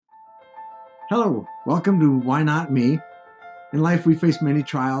Hello, welcome to Why Not Me? In life, we face many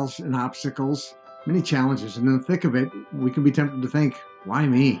trials and obstacles, many challenges, and in the thick of it, we can be tempted to think, why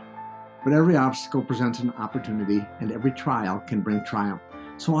me? But every obstacle presents an opportunity, and every trial can bring triumph.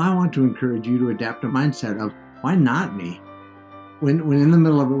 So I want to encourage you to adapt a mindset of, why not me? When in the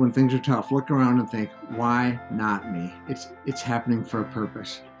middle of it, when things are tough, look around and think, why not me? It's happening for a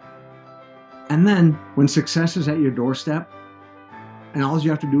purpose. And then, when success is at your doorstep, and all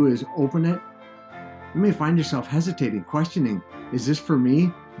you have to do is open it, you may find yourself hesitating, questioning, is this for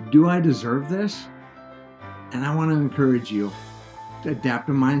me? Do I deserve this? And I want to encourage you to adapt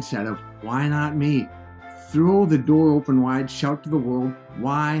a mindset of, why not me? Throw the door open wide, shout to the world,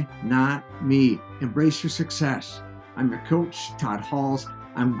 why not me? Embrace your success. I'm your coach, Todd Halls.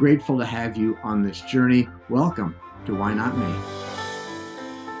 I'm grateful to have you on this journey. Welcome to Why Not Me?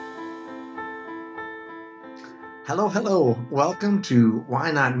 Hello. Welcome to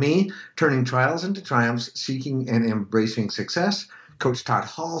Why Not Me? Turning trials into triumphs, seeking and embracing success. Coach Todd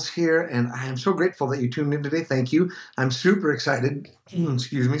Halls here, and I am so grateful that you tuned in today. Thank you. I'm super excited,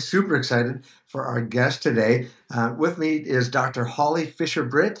 super excited for our guest today. With me is Dr. Holly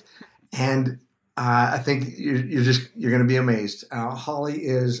Fisher-Britt, and I think you're going to be amazed. Holly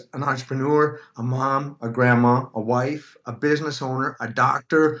is an entrepreneur, a mom, a grandma, a wife, a business owner, a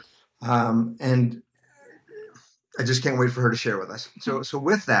doctor, and I just can't wait for her to share with us. So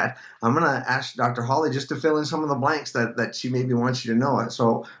with that, I'm going to ask Dr. Holly just to fill in some of the blanks that she maybe wants you to know.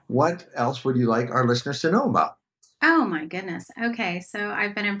 So what else would you like our listeners to know about? Oh my goodness. Okay. So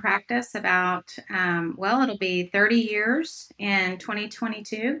I've been in practice about, it'll be 30 years in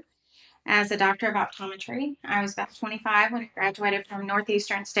 2022 as a doctor of optometry. I was about 25 when I graduated from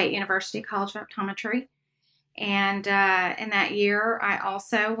Northeastern State University College of Optometry. And in that year, I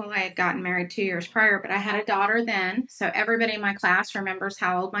had gotten married 2 years prior, but I had a daughter then. So everybody in my class remembers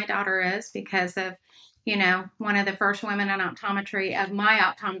how old my daughter is because of, one of the first women in optometry of my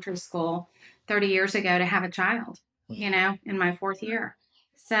optometry school 30 years ago to have a child, in my fourth year.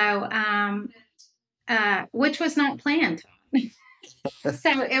 So, which was not planned.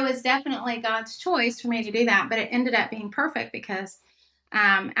 So it was definitely God's choice for me to do that, but it ended up being perfect because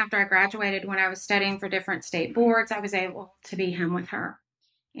after I graduated, when I was studying for different state boards, I was able to be home with her.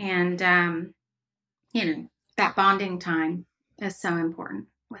 And, that bonding time is so important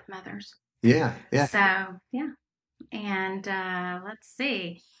with mothers. Yeah. So, yeah. And let's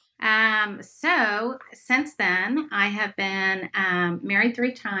see. So since then, I have been married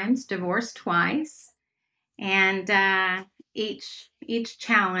 3 times, divorced twice, and each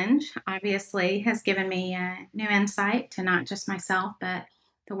challenge obviously has given me new insight to not just myself but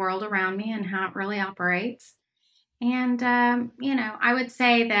the world around me and how it really operates. And I would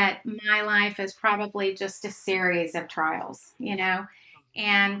say that my life is probably just a series of trials,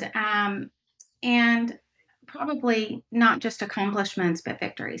 and and probably not just accomplishments but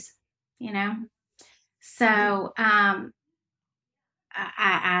victories, you know. So I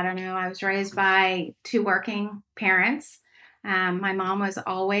don't know. I was raised by 2 working parents. My mom was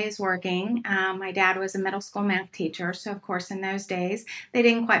always working. My dad was a middle school math teacher. So, of course, in those days, they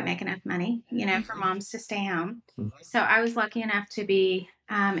didn't quite make enough money, for moms to stay home. So I was lucky enough to be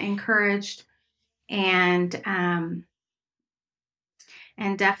encouraged and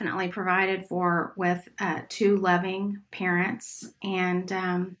and definitely provided for with 2 loving parents and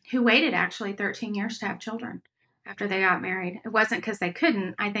who waited actually 13 years to have children after they got married. It wasn't because they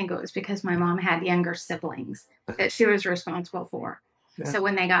couldn't. I think it was because my mom had younger siblings that she was responsible for. Yeah. So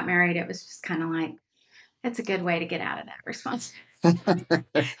when they got married, it was just kind of like, it's a good way to get out of that responsibility. Not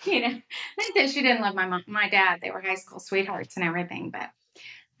that she didn't love my dad. They were high school sweethearts and everything, but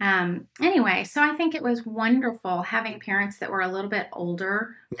anyway, so I think it was wonderful having parents that were a little bit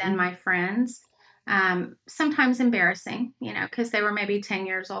older than my friends. Sometimes embarrassing, because they were maybe 10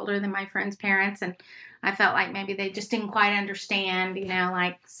 years older than my friends' parents. And I felt like maybe they just didn't quite understand,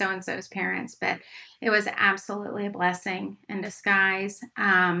 like so-and-so's parents. But it was absolutely a blessing in disguise.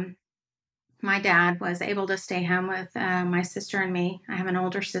 My dad was able to stay home with my sister and me. I have an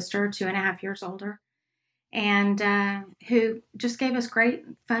older sister, 2.5 years older, and who just gave us great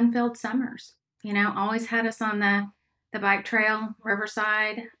fun-filled summers. Always had us on the bike trail,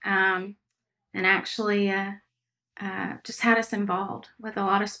 Riverside, and actually just had us involved with a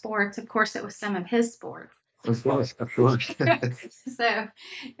lot of sports. Of course, it was some of his sports. Of course. So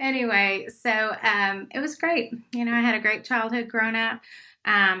anyway, it was great. I had a great childhood growing up.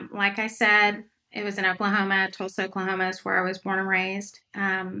 Like I said, it was in Oklahoma. Tulsa, Oklahoma is where I was born and raised.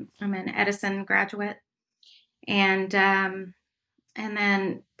 I'm an Edison graduate. And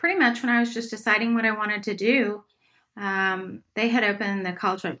then pretty much when I was just deciding what I wanted to do, They had opened the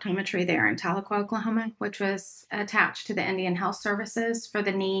College of Optometry there in Tahlequah, Oklahoma, which was attached to the Indian Health Services for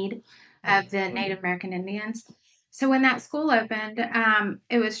the need of the Native American Indians. So when that school opened,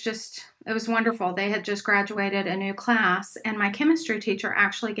 it was wonderful. They had just graduated a new class, and my chemistry teacher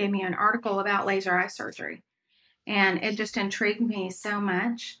actually gave me an article about laser eye surgery. And it just intrigued me so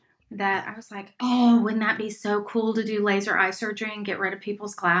much that I was like, oh, wouldn't that be so cool to do laser eye surgery and get rid of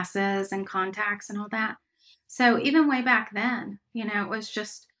people's glasses and contacts and all that? So even way back then, it was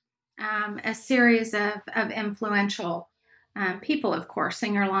just a series of influential people, of course,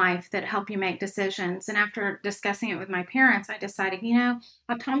 in your life that help you make decisions. And after discussing it with my parents, I decided,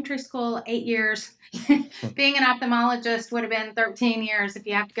 optometry school, 8 years. Being an ophthalmologist would have been 13 years if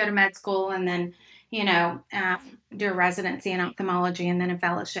you have to go to med school and then, do a residency in ophthalmology and then a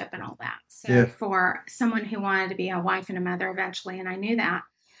fellowship and all that. So for someone who wanted to be a wife and a mother eventually, and I knew that,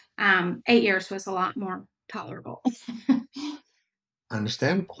 8 years was a lot more tolerable.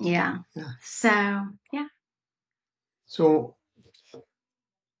 Understandable. Yeah. So, yeah. So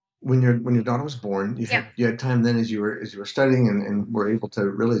when your daughter was born, you had time then as you were studying and were able to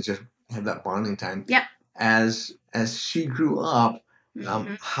really just have that bonding time. Yep. As she grew up,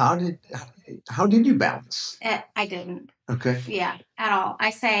 how did you balance? I didn't. Okay. Yeah, at all.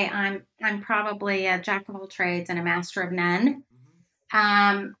 I say I'm probably a jack of all trades and a master of none.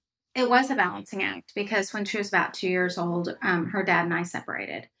 It was a balancing act because when she was about 2 years old, her dad and I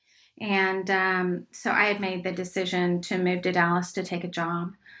separated. And so I had made the decision to move to Dallas to take a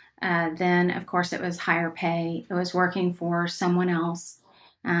job. Then, of course, it was higher pay. It was working for someone else.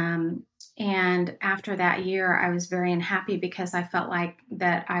 And after that year, I was very unhappy because I felt like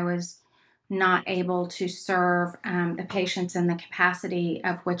that I was not able to serve the patients in the capacity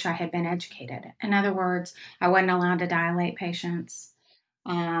of which I had been educated. In other words, I wasn't allowed to dilate patients.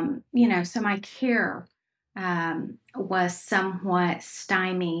 So my care was somewhat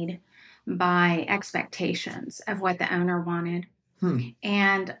stymied by expectations of what the owner wanted.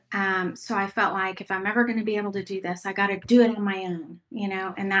 And so I felt like if I'm ever going to be able to do this, I got to do it on my own,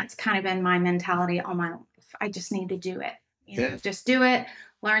 and that's kind of been my mentality all my life. I just need to do it, just do it,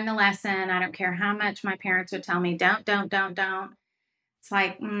 learn the lesson. I don't care how much my parents would tell me, don't. It's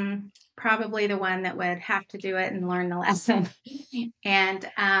like, probably the one that would have to do it and learn the lesson. And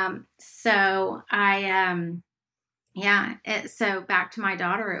so I, so back to my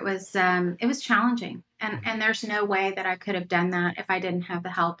daughter, it was challenging. And there's no way that I could have done that if I didn't have the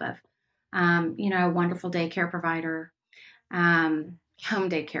help of, a wonderful daycare provider, home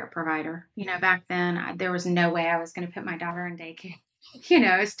daycare provider. Back then there was no way I was going to put my daughter in daycare.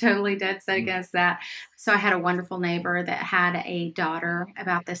 I was totally dead set against that. So I had a wonderful neighbor that had a daughter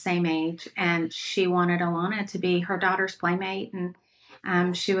about the same age, and she wanted Alana to be her daughter's playmate.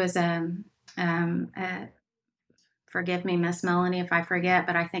 And she was forgive me, Miss Melanie, if I forget,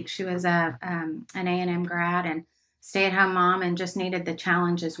 but I think she was an A&M grad and stay-at-home mom and just needed the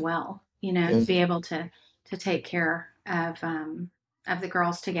challenge as well, to be able to take care of the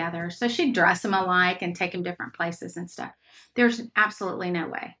girls together. So she'd dress them alike and take them different places and stuff. There's absolutely no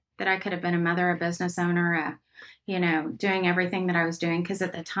way that I could have been a mother, a business owner, doing everything that I was doing. Because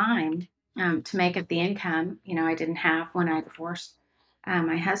at the time, to make up the income, I didn't have when I divorced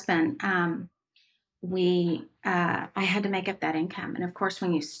my husband. I had to make up that income. And of course,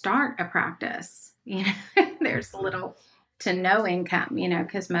 when you start a practice, there's little to no income,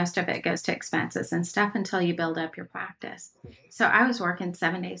 because most of it goes to expenses and stuff until you build up your practice. So I was working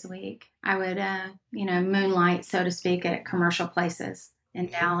 7 days a week. I would, moonlight, so to speak, at commercial places in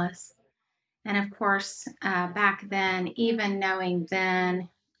Dallas. And of course, back then, even knowing then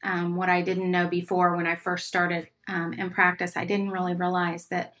what I didn't know before when I first started in practice, I didn't really realize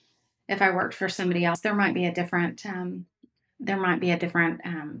that if I worked for somebody else, there might be a different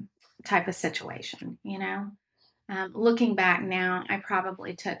type of situation, looking back now, I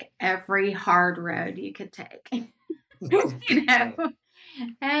probably took every hard road you could take,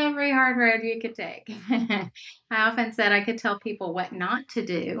 every hard road you could take. I often said I could tell people what not to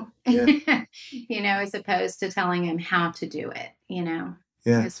do, as opposed to telling them how to do it,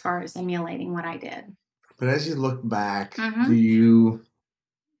 as far as emulating what I did. But as you look back, do you,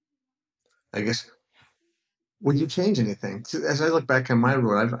 I guess, would you change anything? As I look back on my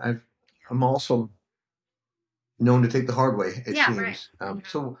road, I'm also known to take the hard way, it seems. Right.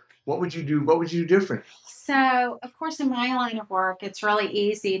 So what would you do? What would you do different? So, of course, in my line of work, it's really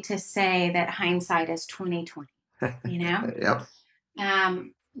easy to say that hindsight is 20/20, Yep.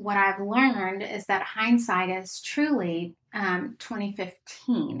 What I've learned is that hindsight is truly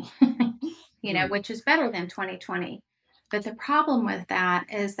 2015, which is better than 20/20. But the problem with that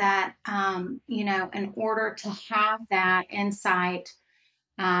is that, in order to have that insight,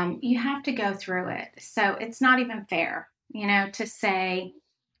 you have to go through it. So it's not even fair, to say,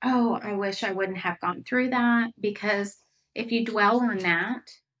 oh, I wish I wouldn't have gone through that. Because if you dwell on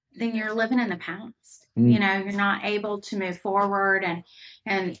that, then you're living in the past. You're not able to move forward and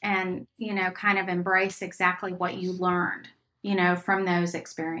kind of embrace exactly what you learned, from those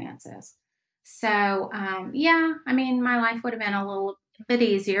experiences. So, yeah, I mean, my life would have been a little bit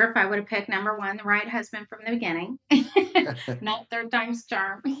easier if I would have picked number one, the right husband from the beginning, not third time's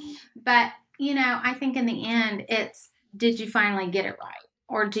charm. But, I think in the end, it's, did you finally get it right?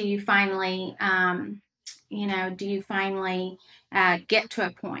 Or do you finally, get to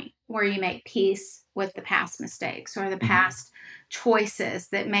a point where you make peace with the past mistakes or the past choices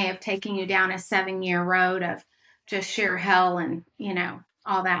that may have taken you down a 7-year road of just sheer hell and,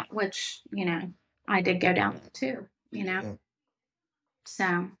 all that, which, I did go down too, Yeah.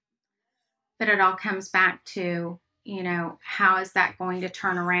 So, but it all comes back to, how is that going to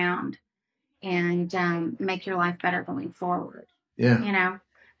turn around and make your life better going forward? Yeah.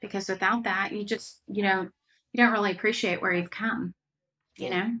 Because without that, you don't really appreciate where you've come,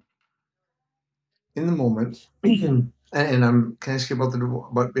 In the moment, and can I ask you about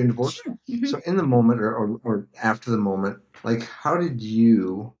about being divorced? Sure. So in the moment or after the moment, like how did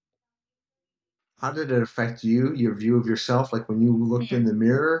it affect you, your view of yourself, like when you looked in the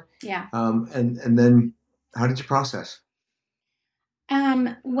mirror? Yeah. And then how did you process?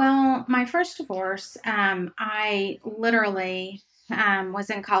 Well, my first divorce, I literally was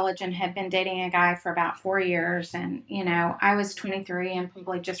in college and had been dating a guy for about 4 years. And, I was 23 and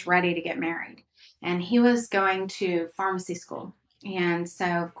probably just ready to get married. And he was going to pharmacy school. And so,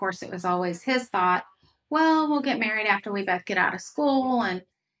 of course, it was always his thought, well, we'll get married after we both get out of school. And,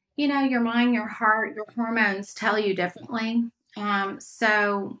 your mind, your heart, your hormones tell you differently.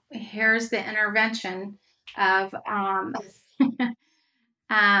 So here's the intervention of,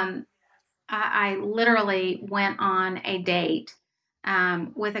 Um, I literally went on a date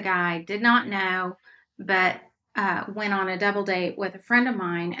with a guy I did not know, but went on a double date with a friend of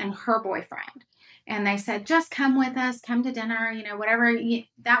mine and her boyfriend. And they said, just come with us, come to dinner, whatever.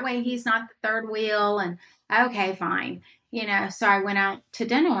 That way he's not the third wheel. And okay, fine. So I went out to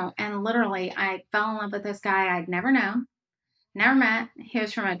dinner and literally I fell in love with this guy I'd never known, never met. He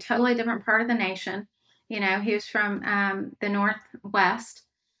was from a totally different part of the nation. He was from the Northwest,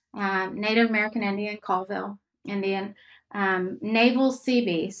 Native American Indian, Colville Indian, Naval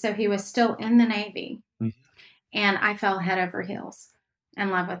Seabee. So he was still in the Navy. And I fell head over heels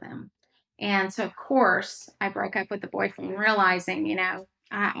in love with him. And so, of course, I broke up with the boyfriend, realizing,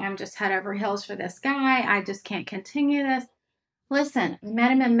 I'm just head over heels for this guy. I just can't continue this. Listen, I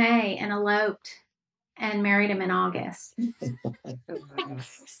met him in May and eloped and married him in August.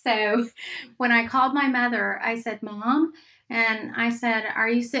 So when I called my mother, I said, Mom, and I said, are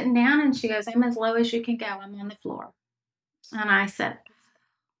you sitting down? And she goes, I'm as low as you can go. I'm on the floor. And I said,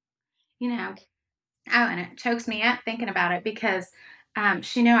 oh, and it chokes me up thinking about it because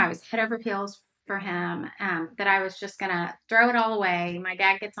she knew I was head over heels for him, that I was just going to throw it all away. My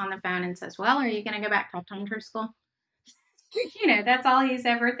dad gets on the phone and says, well, are you going to go back to optometry school? That's all he's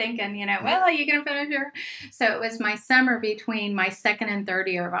ever thinking, well, are you going to finish your? So it was my summer between my second and third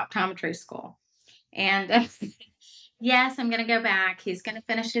year of optometry school. And yes, I'm going to go back. He's going to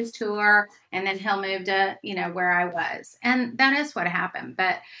finish his tour and then he'll move to, where I was. And that is what happened.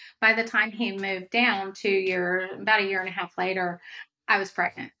 But by the time he moved down about a year and a half later, I was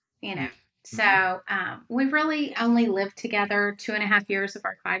pregnant, So we really only lived together 2.5 years of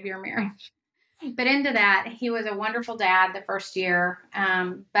our 5-year marriage. But into that, he was a wonderful dad the first year,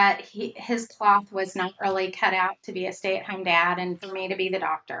 but his cloth was not really cut out to be a stay-at-home dad and for me to be the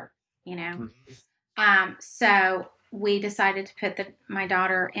doctor, So we decided to put my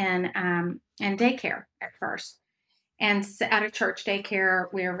daughter in daycare at first. And at a church daycare,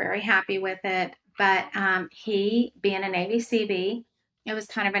 we were very happy with it. But he, being a Navy Seabee, it was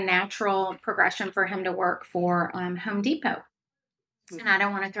kind of a natural progression for him to work for Home Depot. And I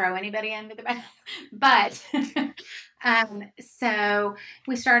don't want to throw anybody under the bus, but so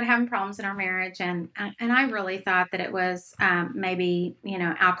we started having problems in our marriage, and I really thought that it was maybe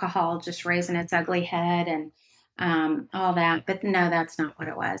alcohol just raising its ugly head and all that, but no, that's not what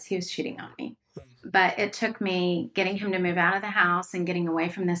it was. He was cheating on me. But it took me getting him to move out of the house and getting away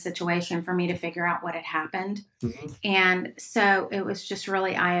from this situation for me to figure out what had happened. And so it was just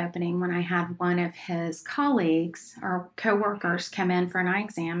really eye-opening when I had one of his colleagues or coworkers come in for an eye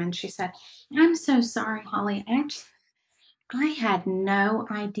exam, and she said, I'm so sorry, Holly. I had no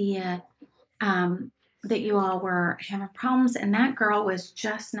idea that you all were having problems, and that girl was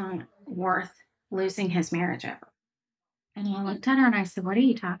just not worth losing his marriage over. And I looked at her and I said, what are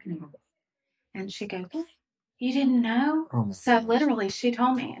you talking about? And she goes, you didn't know? Oh my So gosh. literally, she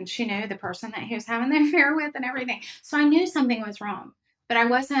told me, and she knew the person that he was having the affair with and everything. So I knew something was wrong, but I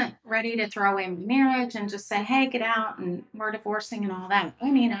wasn't ready to throw away my marriage and just say, hey, get out and we're divorcing and all that.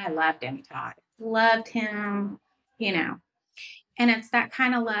 I mean, I loved him, Todd. Loved him, you know. And it's that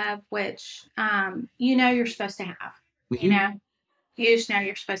kind of love which you're supposed to have. You know, you just know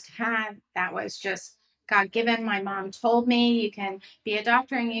you're supposed to have. That was just God given. My mom told me you can be a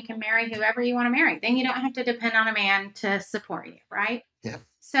doctor and you can marry whoever you want to marry. Then you don't have to depend on a man to support you, right? Yeah.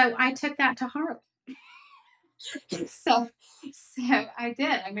 So I took that to heart. So I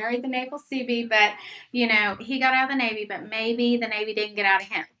did. I married the Naval Seabee, but he got out of the Navy, but maybe the Navy didn't get out of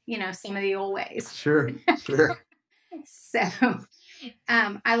him. Some of the old ways. Sure. So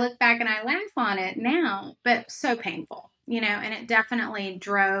I look back and I laugh on it now, but so painful, and it definitely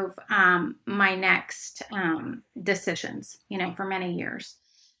drove my next decisions, for many years.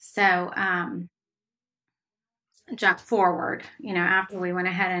 So jump forward, after we went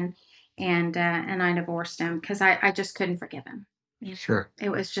ahead and I divorced him because I just couldn't forgive him. Sure. It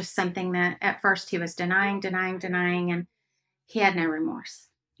was just something that at first he was denying, and he had no remorse,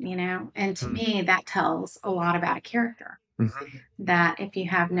 and to me that tells a lot about a character. That if you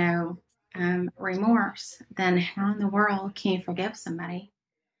have no remorse, then how in the world can you forgive somebody?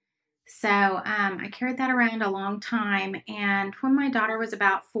 So I carried that around a long time. And when my daughter was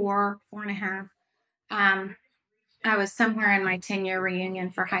about 4.5, I was somewhere in my 10-year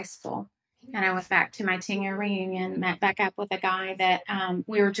reunion for high school. And I went back to my 10-year reunion, met back up with a guy that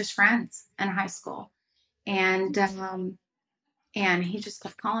we were just friends in high school. And he just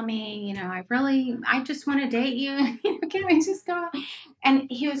kept calling me, I just want to date you. Can we just go? And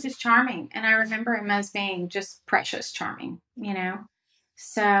he was just charming. And I remember him as being just precious charming.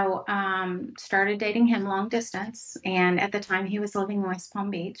 So started dating him long distance. And at the time he was living in West Palm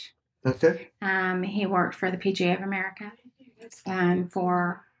Beach. Okay. He worked for the PGA of America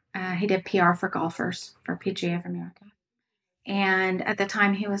he did PR for golfers for PGA of America. And at the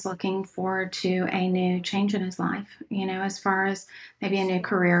time, he was looking forward to a new change in his life, as far as maybe a new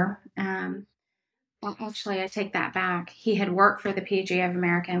career. Well, actually, I take that back. He had worked for the PGA of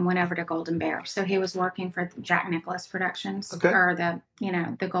America and went over to Golden Bear. So he was working for Jack Nicklaus Productions, or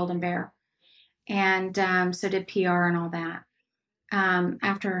the Golden Bear. And so did PR and all that.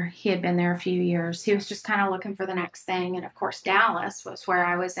 After he had been there a few years, he was just kind of looking for the next thing. And of course, Dallas was where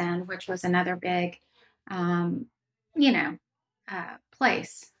I was in, which was another big,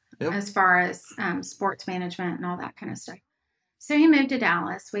 place as far as sports management and all that kind of stuff. So he moved to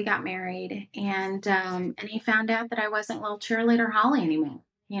Dallas. We got married, and he found out that I wasn't little cheerleader Holly anymore.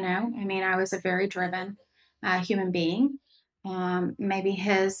 I was a very driven human being. Maybe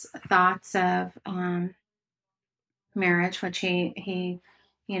his thoughts of marriage, which he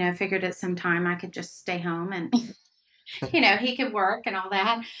figured at some time I could just stay home and he could work and all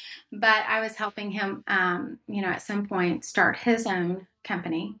that. But I was helping him, at some point start his own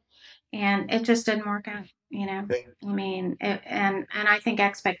company, and it just didn't work out. Okay. And I think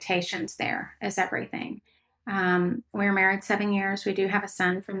expectations there is everything. We were married 7 years. We do have a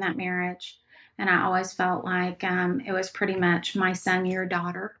son from that marriage, and I always felt like it was pretty much my son, your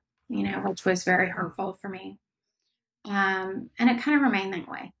daughter, which was very hurtful for me. And it kind of remained that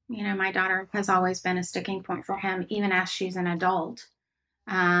way. My daughter has always been a sticking point for him, even as she's an adult,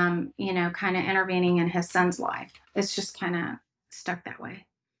 kind of intervening in his son's life. It's just kind of stuck that way.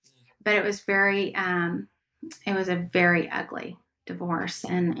 But it was it was a very ugly divorce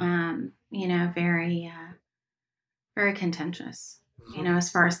and, very, very contentious,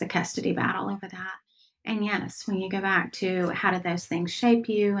 as far as the custody battle over that. And yes, when you go back to how did those things shape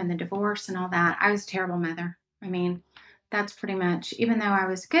you and the divorce and all that, I was a terrible mother. That's pretty much, even though I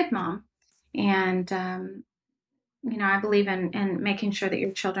was a good mom. And, I believe in making sure that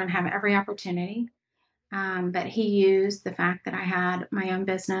your children have every opportunity. But he used the fact that I had my own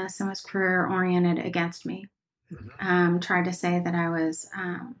business and was career oriented against me. Tried to say that I was,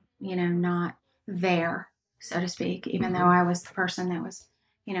 not there, so to speak, even though I was the person that was,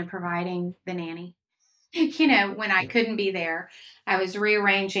 providing the nanny. When I couldn't be there, I was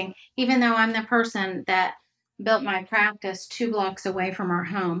rearranging, even though I'm the person that built my practice 2 blocks away from our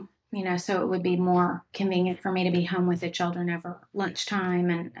home, so it would be more convenient for me to be home with the children over lunchtime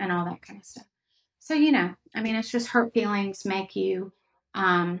and all that kind of stuff. So, it's just hurt feelings make you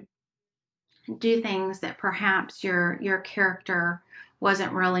do things that perhaps your character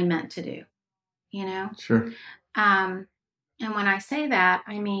wasn't really meant to do, Sure. And when I say that,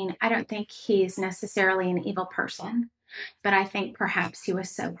 I mean, I don't think he's necessarily an evil person, but I think perhaps he was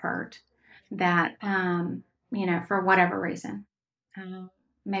so hurt that, for whatever reason, um,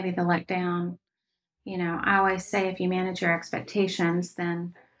 maybe the letdown, I always say if you manage your expectations,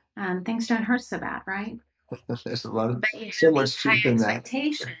 then things don't hurt so bad, right? There's But you so have these much truth high in that.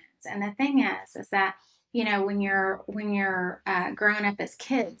 expectations, and the thing is that when you're growing up as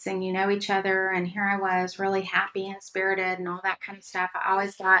kids and you know each other, and here I was really happy and spirited and all that kind of stuff. I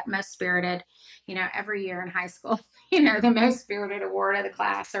always got most spirited, every year in high school, the most spirited award of the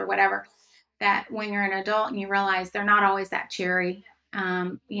class or whatever. That when you're an adult and you realize they're not always that cheery,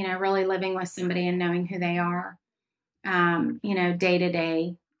 really living with somebody and knowing who they are, day to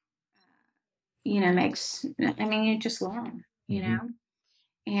day, makes, I mean, you just learn,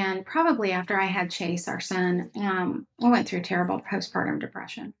 And probably after I had Chase, our son, I went through terrible postpartum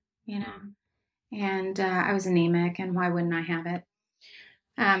depression, and I was anemic, and why wouldn't I have it?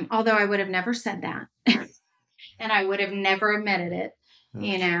 Although I would have never said that, and I would have never admitted it,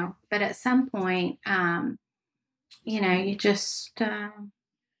 But at some point, you just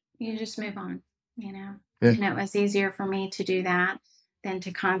move on, Yeah. And it was easier for me to do that than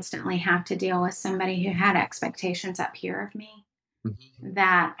to constantly have to deal with somebody who had expectations up here of me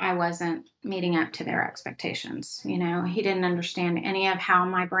that I wasn't meeting up to their expectations. He didn't understand any of how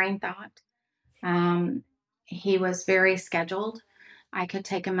my brain thought. He was very scheduled. I could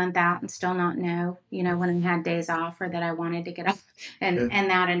take a month out and still not know, when I had days off or that I wanted to get up, and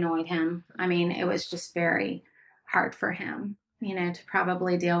that annoyed him. I mean, it was just very hard for him, to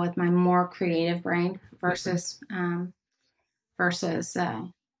probably deal with my more creative brain versus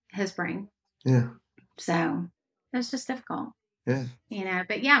his brain. Yeah. So it was just difficult. Yeah.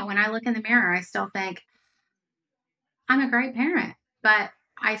 But yeah, when I look in the mirror, I still think I'm a great parent, but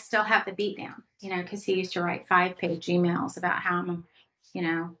I still have the beat down, because he used to write 5-page emails about how I'm,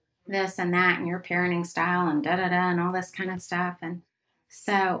 this and that and your parenting style and da da da and all this kind of stuff. And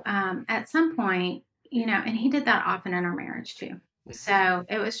so at some point, and he did that often in our marriage too. So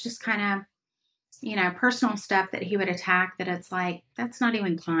it was just kind of, personal stuff that he would attack that it's like, that's not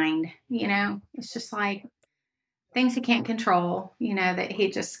even kind, it's just like things he can't control, that he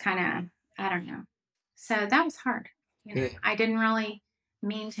just kind of, I don't know. So that was hard. I didn't really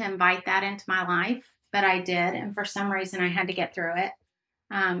mean to invite that into my life, but I did. And for some reason, I had to get through it.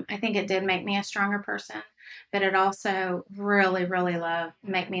 I think it did make me a stronger person, but it also really, really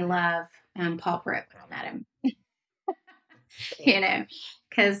make me love Paul Britt when I met him.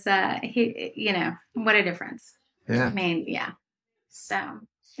 Because he, what a difference. Yeah. I mean, yeah. So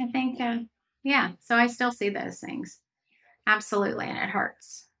I think, so I still see those things. Absolutely. And it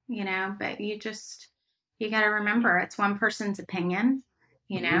hurts, but you got to remember it's one person's opinion,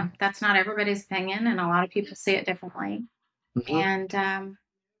 that's not everybody's opinion. And a lot of people see it differently. And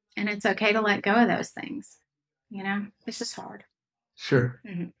it's okay to let go of those things. It's just hard. Sure.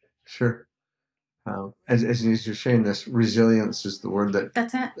 Mm-hmm. Sure. As you're saying this, resilience is the word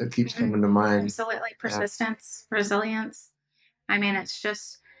that's it. That keeps coming to mind. Absolutely. Persistence, resilience. I mean, it's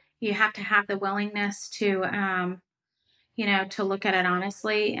just, you have to have the willingness to, to look at it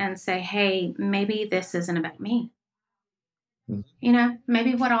honestly and say, hey, maybe this isn't about me.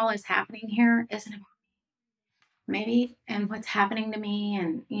 Maybe what all is happening here isn't about maybe and what's happening to me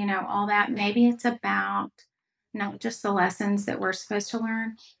and, all that. Maybe it's about not just the lessons that we're supposed to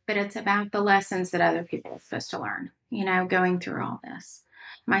learn, but it's about the lessons that other people are supposed to learn, going through all this.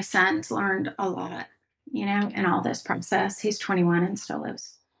 My son's learned a lot, in all this process. He's 21 and still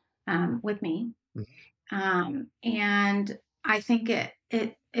lives with me. And I think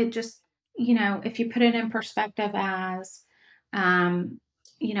it just, if you put it in perspective as,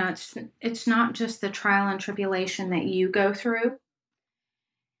 it's not just the trial and tribulation that you go through.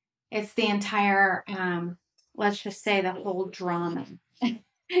 It's the entire, let's just say the whole drama,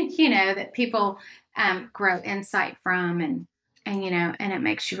 that people grow insight from and it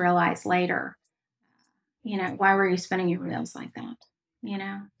makes you realize later, why were you spinning your wheels like that?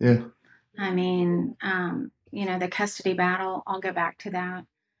 Yeah. I mean, the custody battle, I'll go back to that.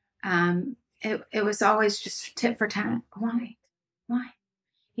 It was always just tit for tat. Why?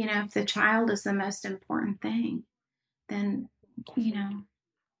 If the child is the most important thing, then,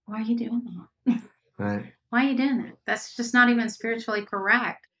 why are you doing that? Right. Why are you doing that? That's just not even spiritually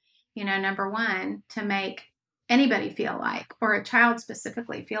correct. Number one, to make anybody feel like, or a child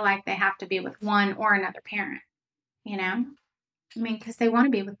specifically, feel like they have to be with one or another parent, I mean, because they want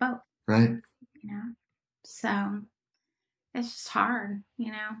to be with both. Right. So it's just hard,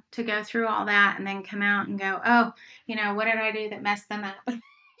 to go through all that and then come out and go, oh, what did I do that messed them up?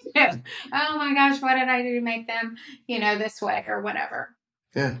 Oh my gosh, what did I do to make them, this way or whatever.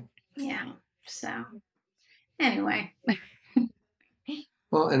 Yeah. Yeah. So anyway.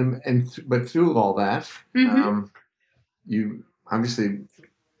 Well, but through all that, Mm-hmm. you obviously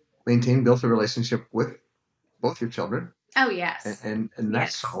built a relationship with both your children, Oh, yes. and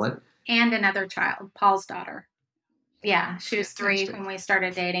that's Yes. solid. And another child, Paul's daughter. Yeah, she was 3 Fantastic. when we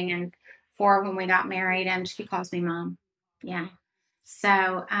started dating and 4 when we got married, and she calls me mom. Yeah. So,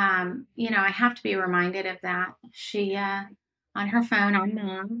 I have to be reminded of that. She, on her phone, I'm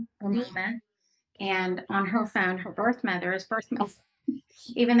mom or mama, and on her phone, her birth mother is birth mother,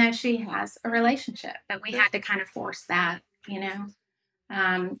 even though she has a relationship. But we had to kind of force that,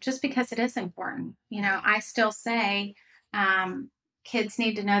 just because it is important. I still say kids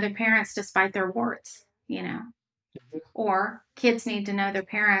need to know their parents despite their warts, or kids need to know their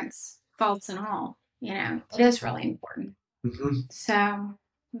parents' faults and all. It is really important. Mm-hmm. So,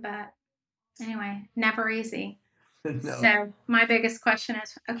 but anyway, never easy. No. So my biggest question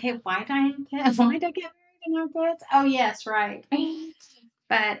is, okay, why did I get married and have kids? Oh yes, right.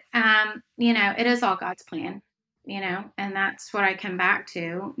 But it is all God's plan, and that's what I come back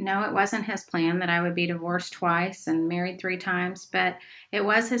to. No, it wasn't his plan that I would be divorced twice and married 3 times, but it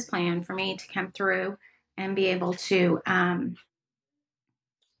was his plan for me to come through and be able to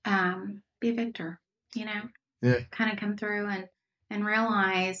be a victor, kind of come through and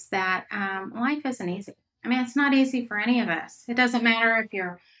realize that life isn't easy. I mean, it's not easy for any of us. It doesn't matter if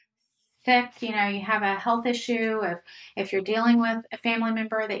you're sick, you have a health issue, if you're dealing with a family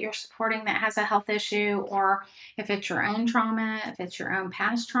member that you're supporting that has a health issue, or if it's your own trauma, if it's your own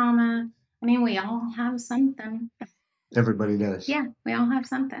past trauma. I mean, we all have something. Everybody does. Yeah, we all have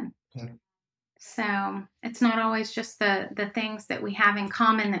something. Yeah. So it's not always just the things that we have in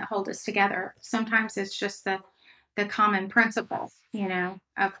common that hold us together. Sometimes it's just the common principles,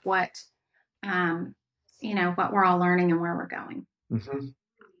 of what, what we're all learning and where we're going. Mm-hmm.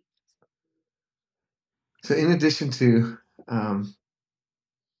 So in addition to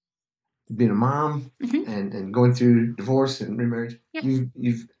being a mom and going through divorce and remarriage, Yes.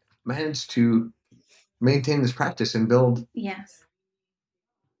 you've managed to maintain this practice and build Yes.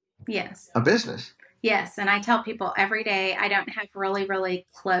 a business. Yes, and I tell people every day I don't have really, really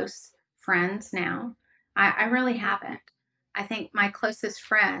close friends now. I really haven't. I think my closest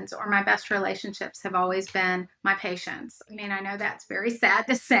friends or my best relationships have always been my patients. I mean, I know that's very sad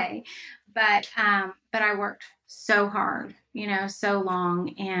to say, but I worked so hard, so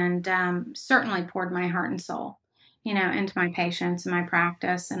long, and certainly poured my heart and soul, into my patients and my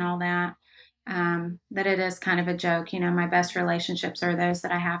practice and all that. That it is kind of a joke. My best relationships are those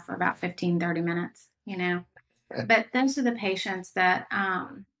that I have for about 15, 30 minutes, but those are the patients that,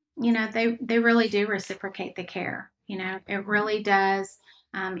 they really do reciprocate the care. It really does.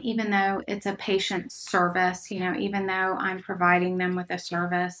 Even though it's a patient service, even though I'm providing them with a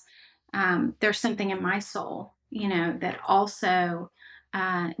service, there's something in my soul, that also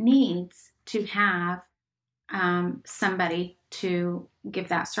needs to have somebody to give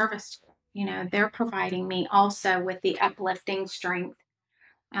that service to. They're providing me also with the uplifting strength,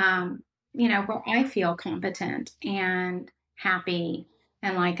 where I feel competent and happy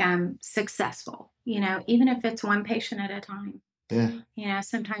and like I'm successful, even if it's one patient at a time. Yeah.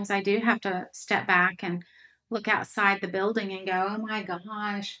 Sometimes I do have to step back and look outside the building and go, oh my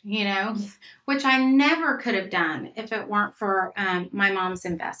gosh, which I never could have done if it weren't for my mom's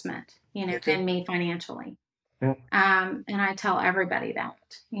investment, in me financially. Yeah. And I tell everybody that,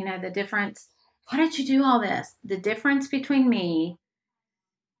 the difference. Why did you do all this? The difference between me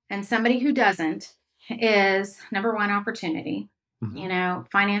and somebody who doesn't is number one, opportunity. Mm-hmm.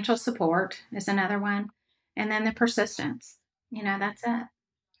 Financial support is another one. And then the persistence. That's it.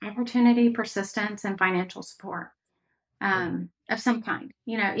 Opportunity, persistence, and financial support of some kind,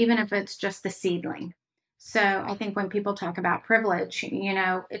 even if it's just the seedling. So I think when people talk about privilege,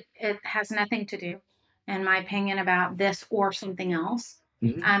 it has nothing to do, in my opinion, about this or something else.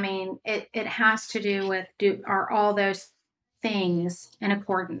 Mm-hmm. I mean, it has to do with are all those things in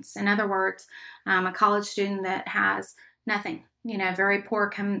accordance. In other words, a college student that has nothing, very poor,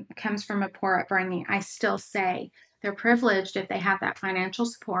 comes from a poor upbringing, I still say they're privileged if they have that financial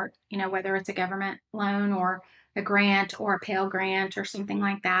support, whether it's a government loan or a grant or a Pell Grant or something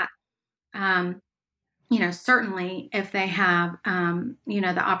like that. Certainly if they have,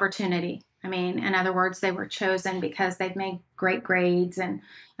 the opportunity. I mean, in other words, they were chosen because they've made great grades and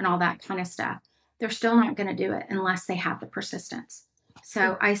all that kind of stuff. They're still not going to do it unless they have the persistence.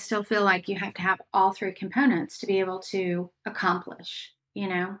 So I still feel like you have to have all 3 components to be able to accomplish,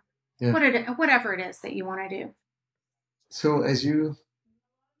 Yeah. whatever it is that you want to do. So as you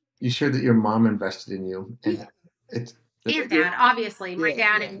you shared that your mom invested in you, and it's And dad, obviously, my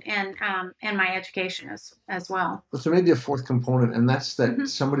Yeah, dad and my education as well. so maybe a fourth component, and that's that Mhm.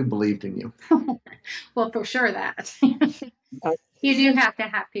 somebody believed in you. Well, for sure that. Uh, You do have to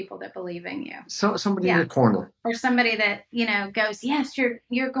have people that believe in you. So somebody in Yeah. your corner. Or somebody that, goes, yes,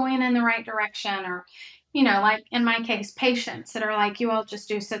 you're going in the right direction. Or, like in my case, patients that are like, you all just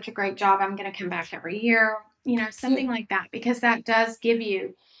do such a great job. I'm going to come back every year, something like that, because that does give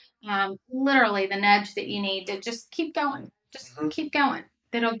you literally the nudge that you need to just keep going. Just Mhm. keep going.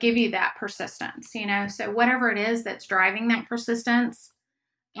 That'll give you that persistence, So whatever it is that's driving that persistence,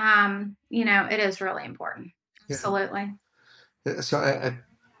 it is really important. Yeah. Absolutely. So I'm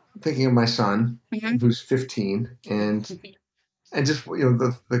thinking of my son, Mhm. who's 15, and just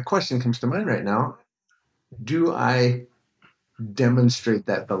the question comes to mind right now: do I demonstrate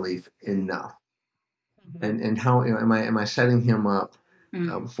that belief enough? And how am I setting him up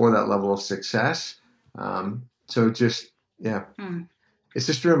Mm. for that level of success? So just yeah, Mm. it's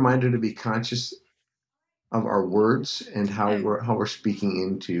just a reminder to be conscious of our words and how Oh. we're speaking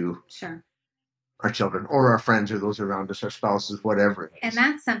into Sure. our children or our friends or those around us, our spouses, whatever it And is.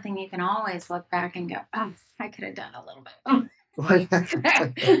 that's something you can always look back and go, oh, I could have done a little bit.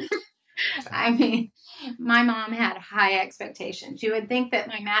 I mean, my mom had high expectations. You would think that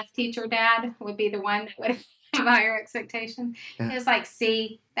my math teacher dad would be the one that would have higher expectations. Yeah. He was like,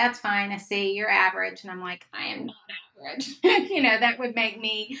 C, that's fine. A C, you're average. And I'm like, I am not average. That would make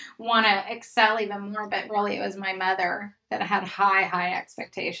me want to excel even more. But really, it was my mother that had high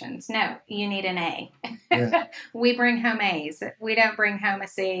expectations. No, you need an A. Yeah. We bring home A's. We don't bring home a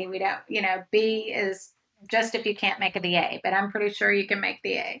C. We don't, B is just if you can't make it the A, but I'm pretty sure you can make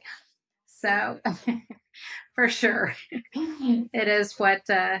the A. So for sure, it is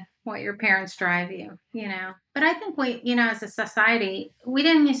what your parents drive you, But I think we, as a society, we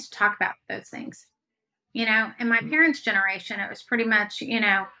didn't used to talk about those things, In my parents' generation, it was pretty much,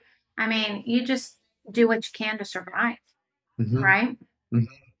 I mean, you just do what you can to survive, Mhm. right? Mhm.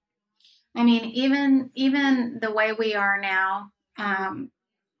 I mean, even the way we are now,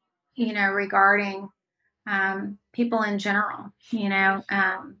 regarding people in general,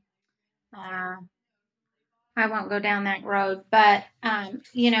 uh, I won't go down that road, but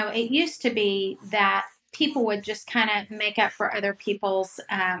it used to be that people would just kind of make up for other people's,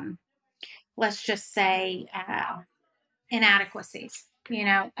 let's just say, inadequacies.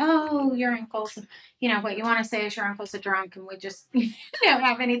 Oh, your uncle's, what you want to say is your uncle's a drunk, and we just don't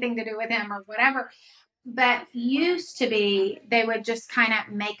have anything to do with him or whatever. But used to be, they would just kind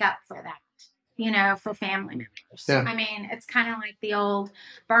of make up for that. For family members. Yeah. I mean, it's kind of like the old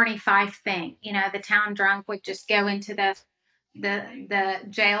Barney Fife thing. The town drunk would just go into the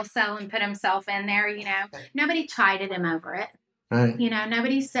jail cell and put himself in there. Nobody chided him over it. Right.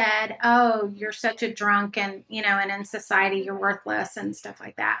 Nobody said, "Oh, you're such a drunk," and and in society you're worthless and stuff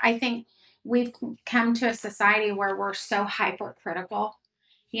like that. I think we've come to a society where we're so hypercritical.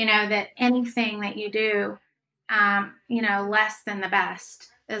 That anything that you do, less than the best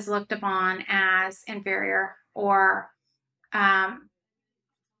is looked upon as inferior or, um,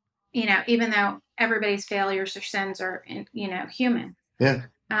 even though everybody's failures or sins are, human. Yeah.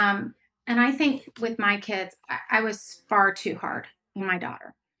 And I think with my kids, I was far too hard on my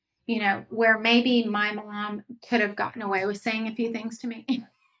daughter, where maybe my mom could have gotten away with saying a few things to me,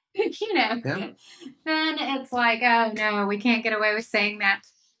 Yeah. then it's like, oh no, we can't get away with saying that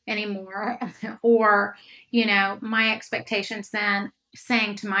anymore. Or, my expectations then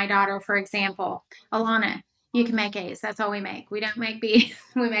saying to my daughter, for example, Alana, you can make A's. That's all we make. We don't make B's.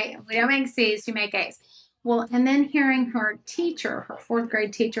 We don't make C's. You make A's. Well, and then hearing her teacher, her fourth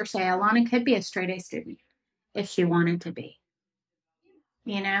grade teacher, say Alana could be a straight A student if she wanted to be,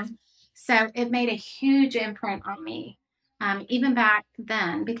 So it made a huge imprint on me, even back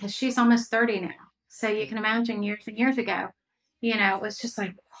then, because she's almost 30 now. So you can imagine years and years ago, it was just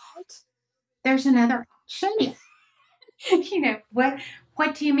like, what? There's another option.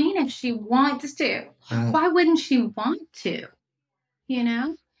 What do you mean if she wants to? Why wouldn't she want to?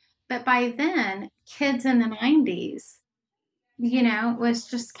 But by then, kids in the 90s, it was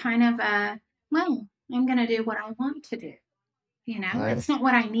just kind of well, I'm going to do what I want to do. Right. It's not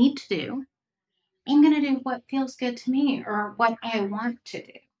what I need to do. I'm going to do what feels good to me or what I want to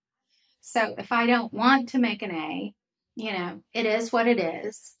do. So if I don't want to make an A, it is what it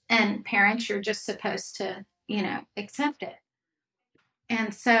is. And parents, you're just supposed to, accept it.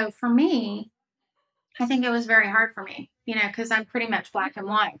 And so for me, I think it was very hard for me, because I'm pretty much black and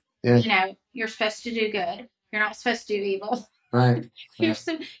white. Yeah. You're supposed to do good. You're not supposed to do evil. Right. You're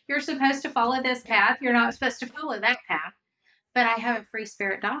supposed to follow this path. You're not supposed to follow that path. but I have a free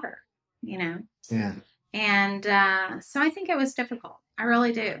spirit daughter, you know? Yeah. And so I think it was difficult. I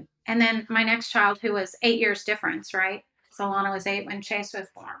really do. And then my next child, who was 8 years difference, right? So Lana was 8 when Chase was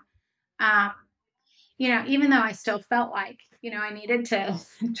born. Um, even though I still felt like, I needed to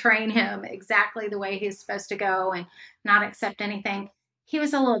train him exactly the way he's supposed to go and not accept anything, he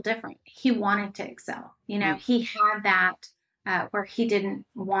was a little different. He wanted to excel. He had that where he didn't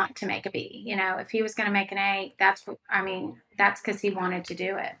want to make a B. If he was going to make an A, that's because he wanted to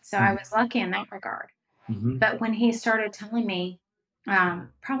do it. So I was lucky in that regard. Mm-hmm. But when he started telling me,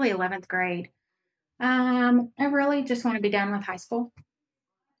 probably 11th grade, I really just want to be done with high school.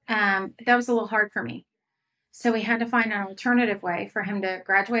 That was a little hard for me. So we had to find an alternative way for him to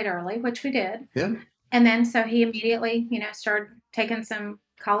graduate early, which we did. Yeah. And then so he immediately, started taking some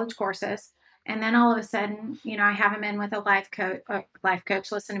college courses. And then all of a sudden, I have him in with a life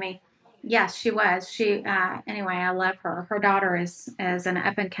coach. Listen to me. Yes, she was. Anyway, I love her. Her daughter is an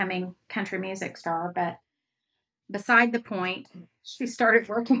up and coming country music star. But beside the point, she started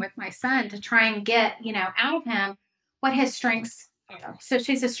working with my son to try and get, out of him what his strengths are. So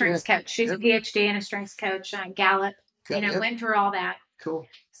she's a strengths coach. She's a PhD and a strengths coach, Gallup, went through all that. Cool.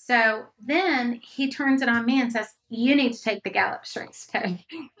 So then he turns it on me and says, you need to take the Gallup strengths test.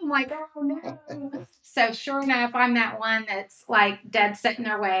 I'm like, oh no. So sure enough, I'm that one that's like dead set in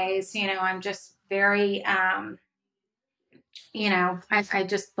their ways. I'm just very, I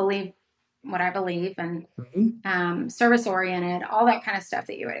just believe what I believe and service oriented, all that kind of stuff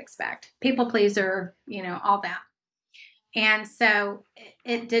that you would expect. People pleaser, all that. And so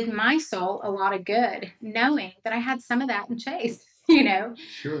it did my soul a lot of good knowing that I had some of that in Chase,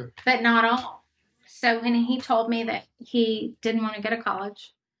 Sure. But not all. So when he told me that he didn't want to go to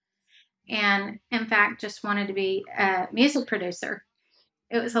college and in fact just wanted to be a music producer,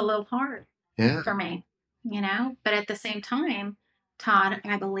 it was a little hard for me, but at the same time, Todd,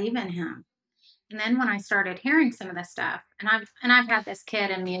 I believe in him. And then when I started hearing some of this stuff, and I've had this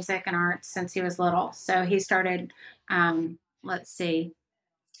kid in music and arts since he was little. So he started,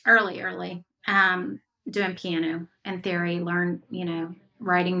 early, doing piano and theory, learned,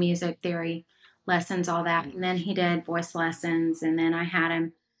 writing music theory lessons, all that. And then he did voice lessons. And then I had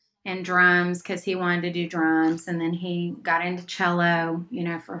him in drums because he wanted to do drums. And then he got into cello,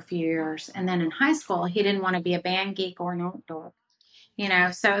 for a few years. And then in high school, he didn't want to be a band geek or an outdoor,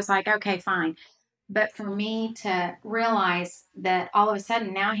 so it was like, okay, fine. But for me to realize that all of a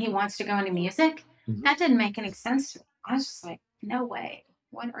sudden now he wants to go into music, that didn't make any sense to me. I was just like, no way.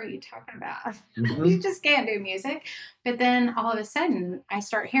 What are you talking about? You just can't do music. But then all of a sudden I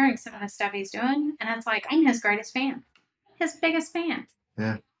start hearing some of the stuff he's doing, and it's like, I'm his greatest fan, his biggest fan.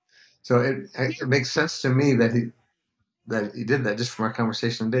 Yeah. So it makes sense to me that he did that just from our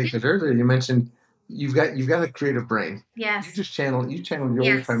conversation today. Because earlier you mentioned you've got a creative brain. Yes. You channel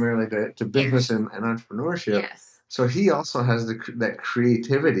yours primarily to business and entrepreneurship. Yes. So he also has that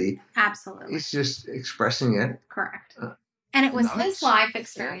creativity. Absolutely. He's just expressing it. Correct. And it was his life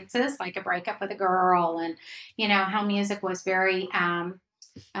experiences, like a breakup with a girl, and how music was very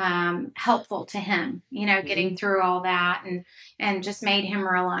helpful to him. Getting through all that, and just made him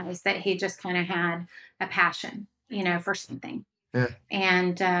realize that he just kind of had a passion, for something. Yeah.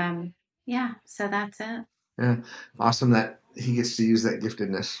 And so that's it. Yeah, awesome that he gets to use that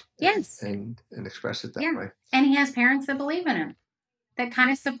giftedness. Yes. And express it that way. And he has parents that believe in him, that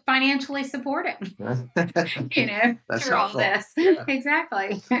kind of financially support him. That's through all this. Yeah.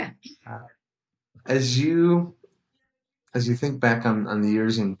 Exactly. As you think back on the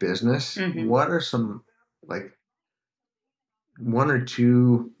years in business, what are some, like, one or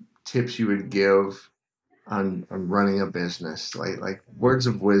two tips you would give on running a business, like words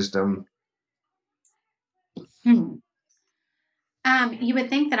of wisdom? You would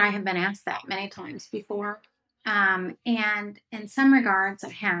think that I have been asked that many times before. And in some regards I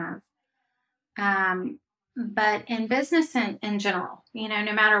have. But in business in general,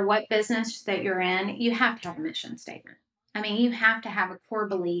 no matter what business that you're in, you have to have a mission statement. I mean, you have to have a core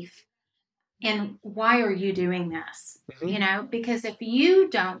belief in why are you doing this? Because if you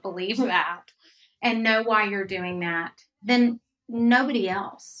don't believe that and know why you're doing that, then nobody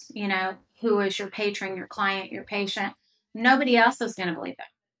else, who is your patron, your client, your patient, nobody else is going to believe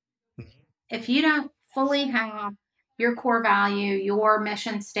that. If you don't fully have your core value, your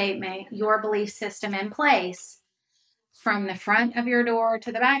mission statement, your belief system in place from the front of your door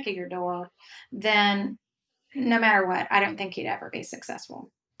to the back of your door, then no matter what, I don't think you'd ever be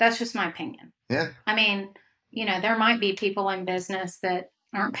successful. That's just my opinion. Yeah. I mean, there might be people in business that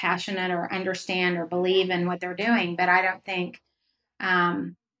aren't passionate or understand or believe in what they're doing, but I don't think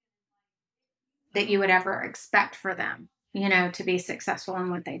that you would ever expect for them to be successful in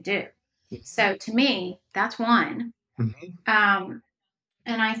what they do. So to me, that's one. And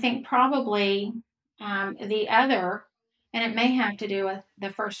I think probably the other, and it may have to do with the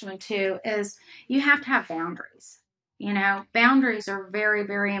first one too, is you have to have boundaries. Boundaries are very,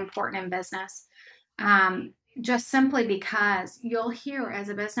 very important in business. Just simply because you'll hear as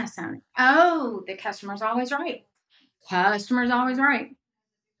a business owner, oh, the customer's always right. Customer's always right.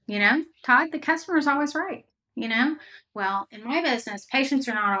 Todd, the customer's always right. Well, in my business, patients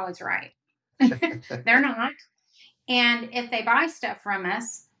are not always right. They're not. And if they buy stuff from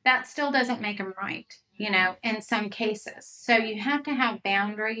us, that still doesn't make them right, in some cases. So you have to have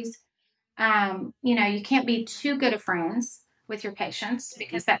boundaries. You can't be too good of friends with your patients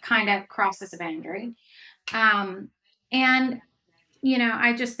because that kind of crosses a boundary. And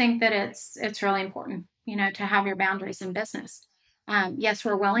I just think that it's really important, to have your boundaries in business. Yes,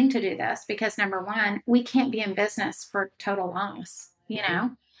 we're willing to do this because number one, we can't be in business for total loss.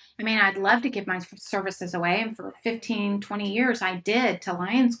 I mean, I'd love to give my services away. And for 15, 20 years, I did to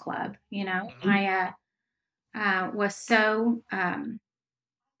Lions Club. I was so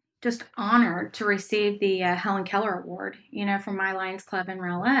just honored to receive the Helen Keller Award, from my Lions Club in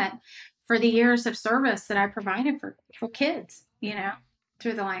Rowlett for the years of service that I provided for kids,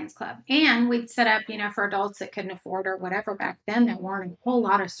 through the Lions Club. And we'd set up, for adults that couldn't afford or whatever back then, there weren't a whole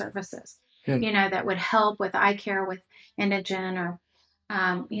lot of services, that would help with eye care with indigent or,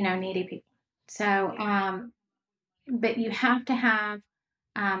 needy people. So, but you have to have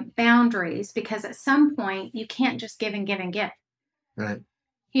boundaries because at some point you can't just give and give and give. Right.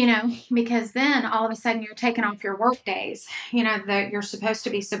 Because then all of a sudden you're taking off your work days, that you're supposed to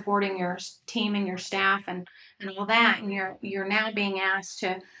be supporting your team and your staff and all that. And you're now being asked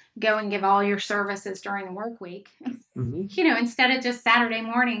to go and give all your services during the work week, instead of just Saturday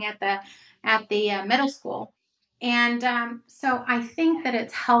morning at the middle school. And so I think that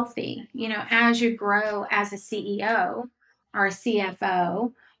it's healthy, as you grow as a CEO or a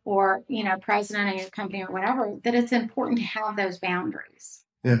CFO or, president of your company or whatever, that it's important to have those boundaries.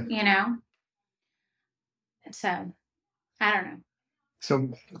 Yeah. So I don't know.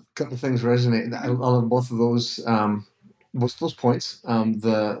 So a couple of things resonate. I love both of those points.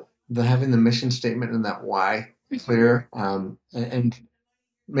 The having the mission statement and that why clear, and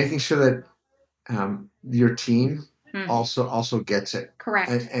making sure that your team also gets it.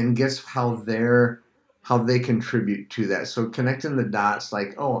 Correct. And gets how they contribute to that. So connecting the dots,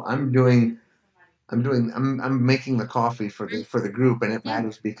 like, oh, I'm making the coffee for the group, and it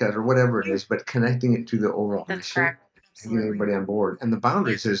matters because, or whatever it is, but connecting it to the overall mission, getting everybody on board. And the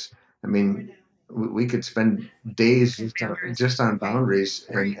boundaries is, I mean, we could spend days just on boundaries,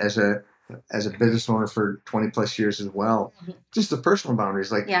 and as a business owner for 20 plus years as well, just the personal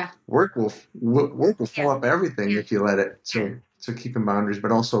boundaries, like work will fill up everything if you let it. So keeping boundaries,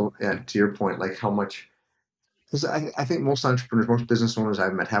 but also to your point, like how much. Because I think most entrepreneurs, most business owners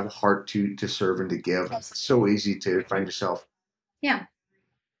I've met have a heart to serve and to give. It's so easy to find yourself. Yeah.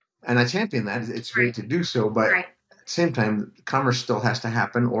 And I champion that. It's great to do so, but at the same time, commerce still has to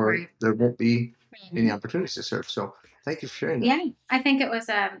happen or there won't be any opportunities to serve. So thank you for sharing that. Yeah, I think it was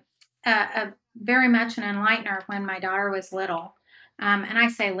a very much an enlightener when my daughter was little. And I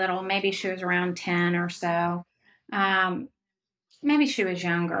say little, maybe she was around 10 or so. Maybe she was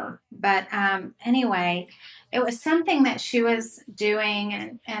younger, but anyway, it was something that she was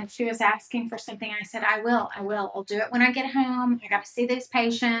doing and she was asking for something. I said, I'll do it when I get home. I got to see these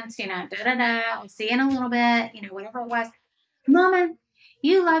patients, I'll see you in a little bit, whatever it was. Mama,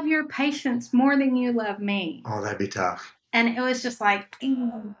 you love your patients more than you love me. Oh, that'd be tough. And it was just like,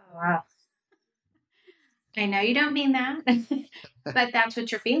 wow. I know you don't mean that, but that's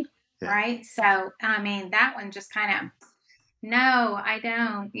what you're feeling, right? So, I mean, that one just kind of, no, I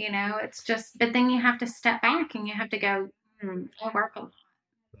don't, it's just, but then you have to step back and you have to go, I work a lot.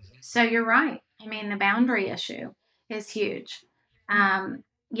 So you're right. I mean, the boundary issue is huge.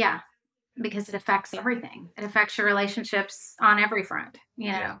 Because it affects everything. It affects your relationships on every front,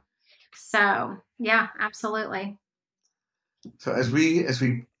 So yeah, absolutely. So as we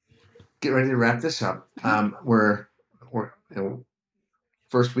get ready to wrap this up, we're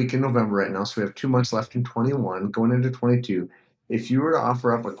first week in November right now, so we have 2 months left in 21, going into 22. If you were to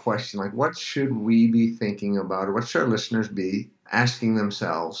offer up a question like, what should we be thinking about, or what should our listeners be asking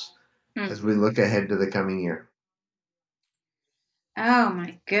themselves as we look ahead to the coming year? Oh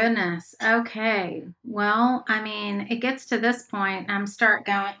my goodness. Okay. Well, I mean, it gets to this point, I'm start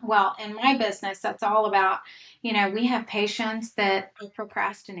going, well, in my business, that's all about, we have patients that are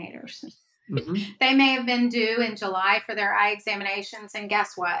procrastinators. They may have been due in July for their eye examinations, and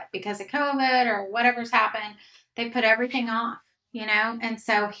guess what? Because of COVID or whatever's happened, they put everything off, and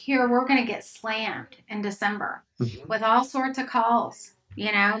so here we're going to get slammed in December with all sorts of calls,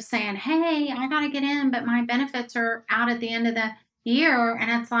 saying, hey, I got to get in, but my benefits are out at the end of the year.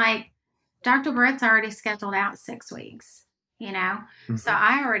 And it's like, Dr. Britt's already scheduled out 6 weeks, so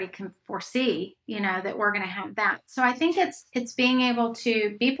I already can foresee, that we're going to have that. So I think it's being able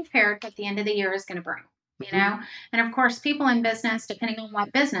to be prepared what the end of the year is going to bring, and of course, people in business, depending on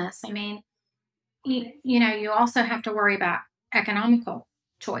what business, I mean, you also have to worry about economical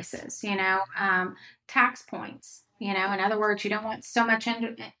choices, tax points, in other words, you don't want so much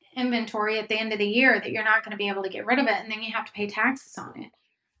inventory at the end of the year that you're not going to be able to get rid of it. And then you have to pay taxes on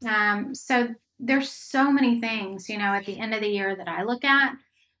it. So there's so many things, at the end of the year that I look at,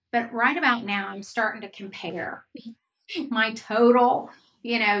 but right about now, I'm starting to compare my total,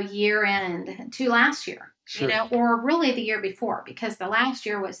 year end to last year. Sure. Or really the year before, because the last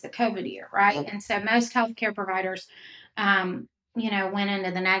year was the COVID year, right? Oh. And so most healthcare providers, went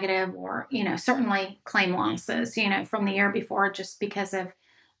into the negative or, certainly claim losses, from the year before just because of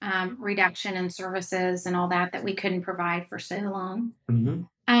reduction in services and all that we couldn't provide for so long.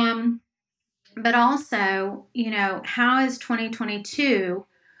 But also, how is 2022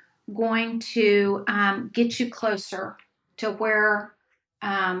 going to get you closer to where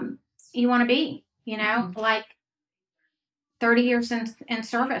you want to be? Like 30 years in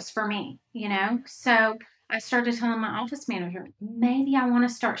service for me, So I started telling my office manager, maybe I want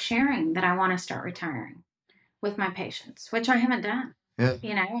to start sharing that I want to start retiring with my patients, which I haven't done.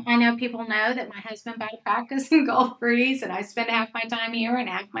 Yeah. I know people know that my husband bought a practice in Gulf Breeze and I spend half my time here and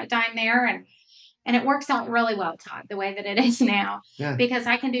half my time there. And it works out really well, Todd, the way that it is now, because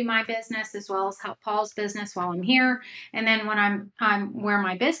I can do my business as well as help Paul's business while I'm here. And then when I'm where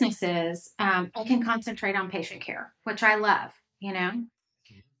my business is, I can concentrate on patient care, which I love,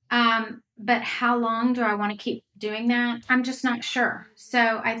 But how long do I want to keep doing that? I'm just not sure.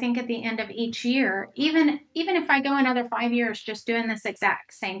 So I think at the end of each year, even if I go another 5 years just doing this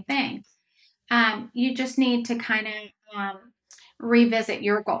exact same thing, you just need to kind of revisit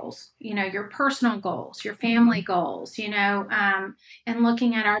your goals, your personal goals, your family goals, and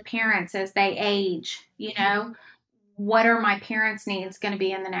looking at our parents as they age, what are my parents' needs going to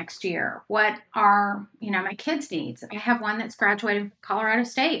be in the next year? What are, my kids' needs? I have one that's graduated from Colorado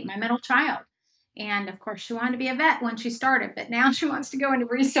State, my middle child. And of course, she wanted to be a vet when she started, but now she wants to go into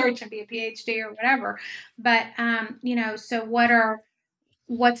research and be a PhD or whatever. But, so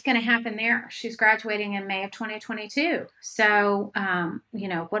what's going to happen there? She's graduating in May of 2022. So,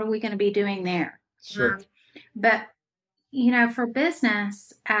 what are we going to be doing there? Sure. But, for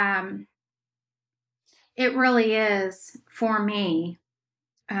business, it really is for me,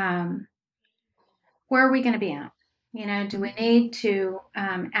 where are we going to be at? Do we need to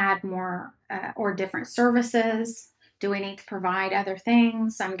add more or different services? Do we need to provide other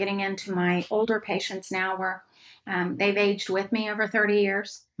things? I'm getting into my older patients now where they've aged with me over 30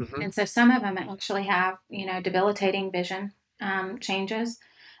 years. And so some of them actually have, debilitating vision changes.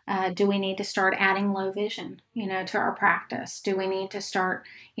 Do we need to start adding low vision, to our practice? Do we need to start,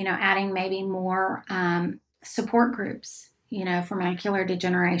 adding maybe more support groups, for macular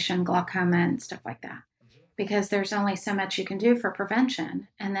degeneration, glaucoma, and stuff like that? Because there's only so much you can do for prevention.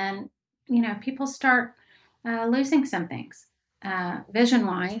 And then, people start losing some things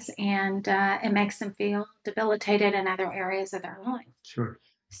vision-wise, and it makes them feel debilitated in other areas of their life. Sure.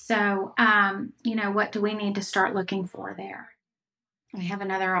 So, what do we need to start looking for there? I have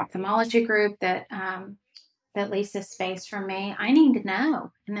another ophthalmology group that leases space from me. I need to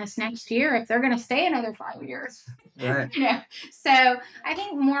know in this next year if they're going to stay another 5 years. Right. So I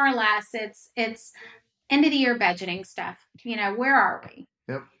think more or less it's end of the year budgeting stuff. Where are we?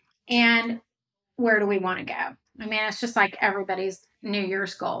 Yep. And where do we want to go? I mean, it's just like everybody's New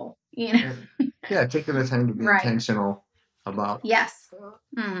Year's goal, Yeah, taking the time to be intentional about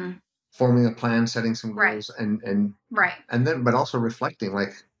forming a plan, setting some goals, and then, but also reflecting,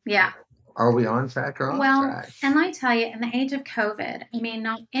 like, are we on track or off track? And let me tell you, in the age of COVID, I mean,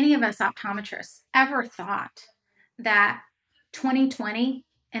 not any of us optometrists ever thought that 2020,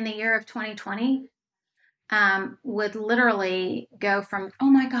 in the year of 2020, would literally go from, oh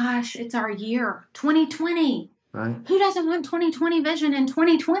my gosh, it's our year, 2020. Right. Who doesn't want 2020 vision in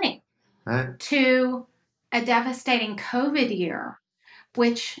 2020? Right. To a devastating COVID year,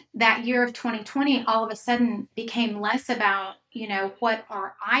 which that year of 2020 all of a sudden became less about, what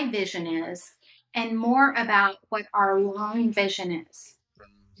our eye vision is and more about what our long vision is,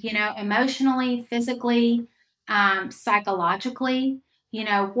 emotionally, physically, psychologically,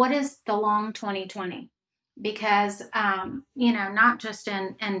 what is the long 2020? Because, not just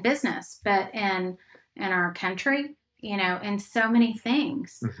in business, but in in our country, in so many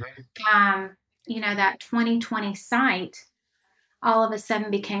things. That 2020 sight all of a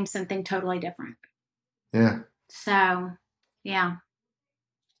sudden became something totally different. Yeah. So, yeah.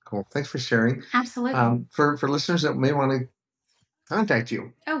 Cool. Thanks for sharing. Absolutely. For listeners that may want to contact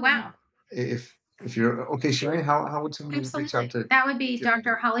you. Oh, wow. If you're okay sharing, how would somebody reach out to? That would be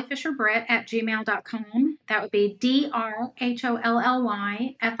Dr. Holly Fisher Britt at gmail.com. That would be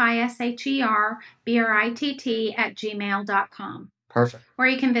DrHollylYFisherBritt at gmail.com. Perfect. Or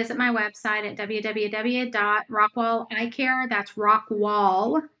you can visit my website at www.rockwalleyecare. That's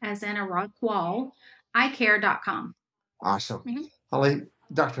Rockwall, as in a rock wall, eyecare.com. Awesome. Holly,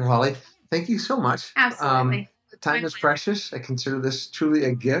 Dr. Holly, thank you so much. Absolutely. Time is precious. I consider this truly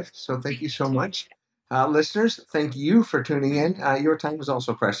a gift. So thank you so much. Listeners, thank you for tuning in. Your time is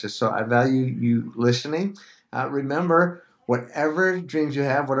also precious. So I value you listening. Remember, whatever dreams you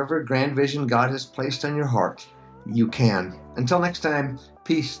have, whatever grand vision God has placed on your heart, you can. Until next time,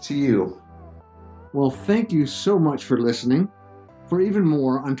 peace to you. Well, thank you so much for listening. For even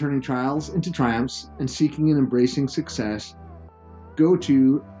more on turning trials into triumphs and seeking and embracing success, go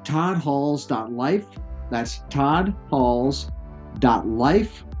to toddhalls.life. That's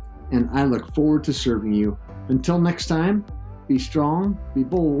toddhalls.life. And I look forward to serving you. Until next time, be strong, be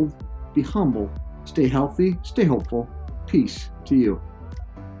bold, be humble, stay healthy, stay hopeful. Peace to you.